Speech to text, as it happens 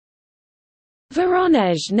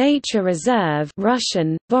Voronezh Nature Reserve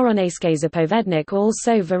Russian, Voronezhsky Zapovednik,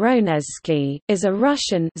 also Voronezhsky, is a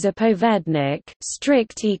Russian Zapovednik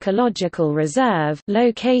strict ecological reserve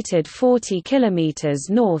located 40 km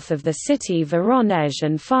north of the city Voronezh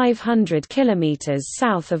and 500 km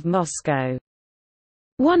south of Moscow.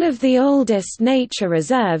 One of the oldest nature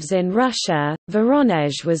reserves in Russia,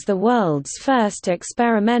 Voronezh was the world's first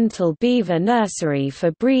experimental beaver nursery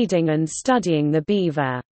for breeding and studying the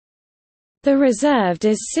beaver. The reserve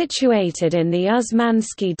is situated in the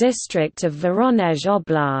Uzmansky district of Voronezh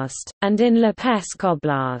Oblast, and in Lipetsk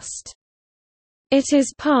Oblast. It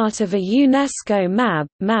is part of a UNESCO MAB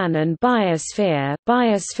Man and Biosphere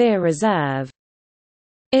Reserve.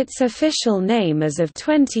 Its official name as of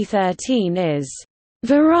 2013 is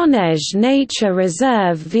Voronezh Nature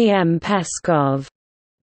Reserve VM Peskov,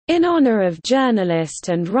 in honor of journalist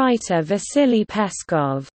and writer Vasily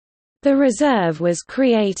Peskov. The reserve was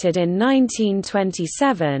created in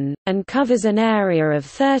 1927, and covers an area of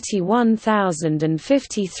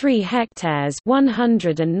 31,053 hectares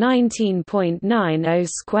 119.90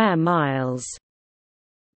 square miles.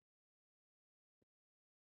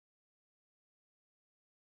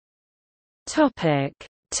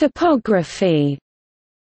 Topography.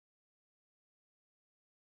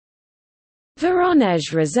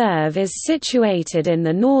 Voronezh Reserve is situated in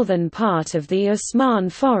the northern part of the Usman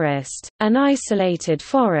Forest, an isolated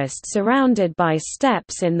forest surrounded by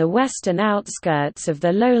steppes in the western outskirts of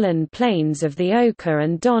the lowland plains of the Oka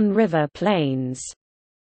and Don River plains.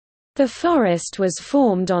 The forest was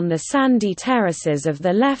formed on the sandy terraces of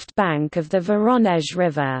the left bank of the Voronezh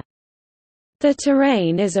River. The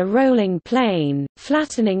terrain is a rolling plain,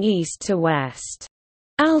 flattening east to west.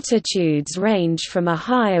 Altitudes range from a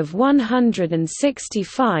high of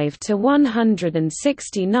 165 to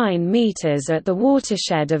 169 meters at the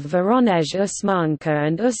watershed of Voronezh Usmanka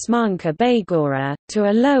and Usmanka Baygora, to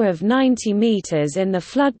a low of 90 meters in the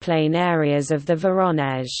floodplain areas of the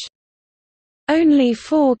Voronezh. Only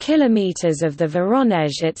 4 kilometers of the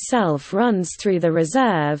Voronezh itself runs through the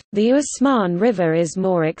reserve. The Usman River is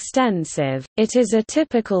more extensive. It is a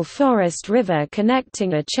typical forest river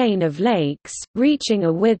connecting a chain of lakes, reaching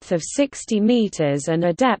a width of 60 meters and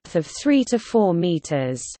a depth of 3 to 4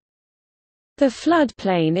 meters. The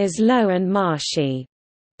floodplain is low and marshy.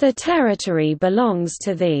 The territory belongs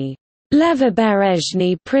to the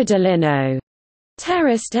Levoberezhny Pridolino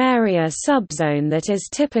terraced area subzone that is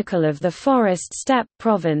typical of the forest steppe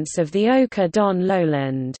province of the Oka-Don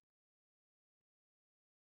lowland.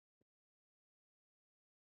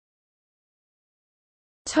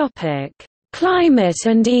 Climate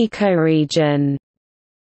and ecoregion.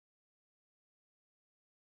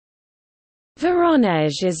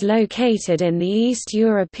 Voronezh is located in the East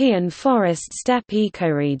European forest steppe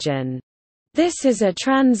ecoregion. This is a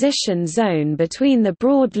transition zone between the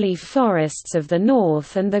broadleaf forests of the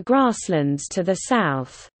north and the grasslands to the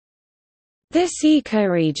south. This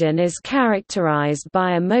ecoregion is characterized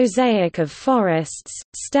by a mosaic of forests,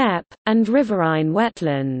 steppe, and riverine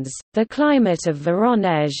wetlands. The climate of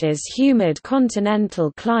Voronezh is humid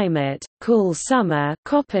continental climate, cool summer,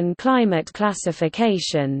 Köppen climate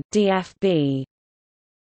classification (DFB).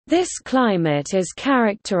 This climate is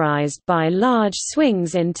characterized by large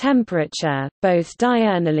swings in temperature, both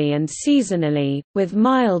diurnally and seasonally, with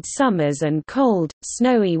mild summers and cold,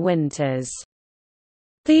 snowy winters.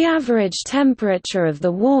 The average temperature of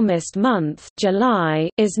the warmest month, July,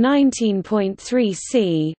 is 19.3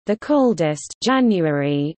 C. The coldest,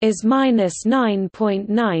 January, is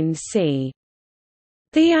 -9.9 C.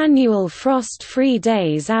 The annual frost-free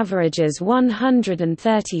days averages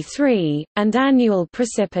 133, and annual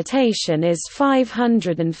precipitation is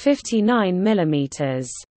 559 mm.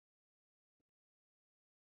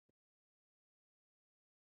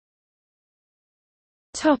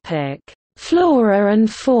 Flora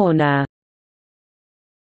and fauna.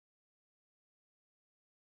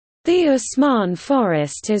 The Usman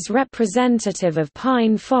forest is representative of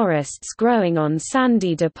pine forests growing on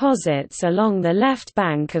sandy deposits along the left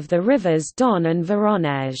bank of the rivers Don and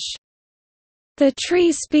Voronezh. The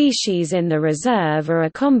tree species in the reserve are a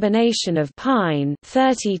combination of pine,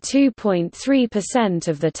 32.3%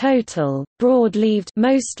 of the total, broad-leaved,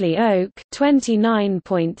 mostly oak,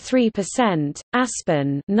 29.3%,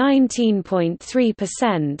 aspen,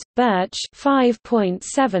 19.3%, birch,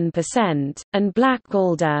 5.7%, and black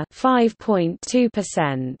alder,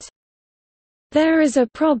 5.2%. There is a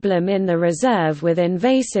problem in the reserve with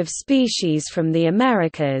invasive species from the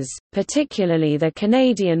Americas, particularly the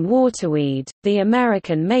Canadian waterweed, the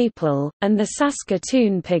American maple, and the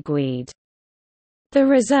Saskatoon pigweed. The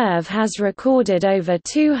reserve has recorded over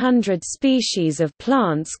 200 species of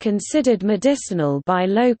plants considered medicinal by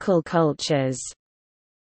local cultures.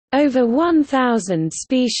 Over 1,000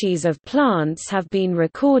 species of plants have been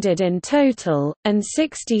recorded in total, and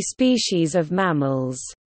 60 species of mammals.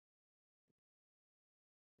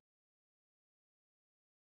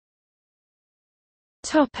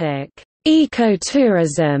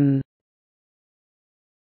 Ecotourism.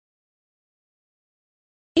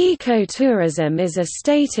 Ecotourism is a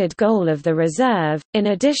stated goal of the reserve, in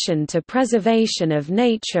addition to preservation of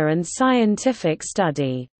nature and scientific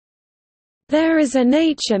study. There is a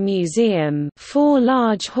nature museum, 4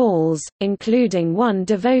 large halls, including one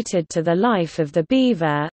devoted to the life of the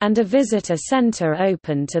beaver, and a visitor center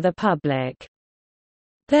open to the public.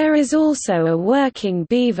 There is also a working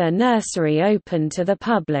beaver nursery open to the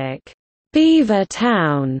public, Beaver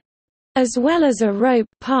Town, as well as a rope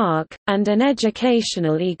park, and an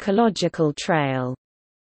educational ecological trail.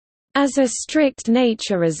 As a strict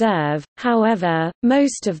nature reserve, however,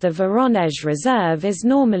 most of the Voronezh Reserve is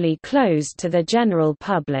normally closed to the general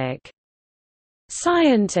public.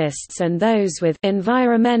 Scientists and those with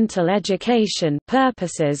environmental education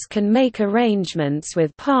purposes can make arrangements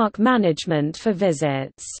with park management for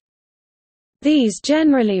visits. These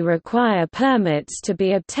generally require permits to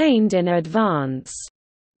be obtained in advance.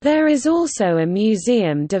 There is also a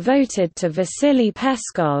museum devoted to Vasily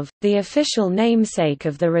Peskov, the official namesake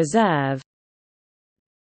of the reserve.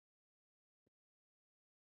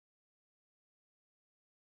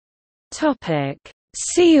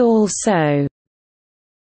 See also: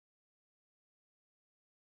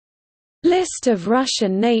 List of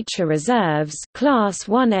Russian nature reserves, Class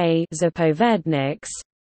 1A Zapovedniks,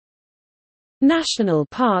 National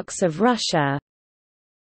parks of Russia,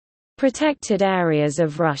 Protected areas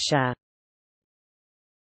of Russia.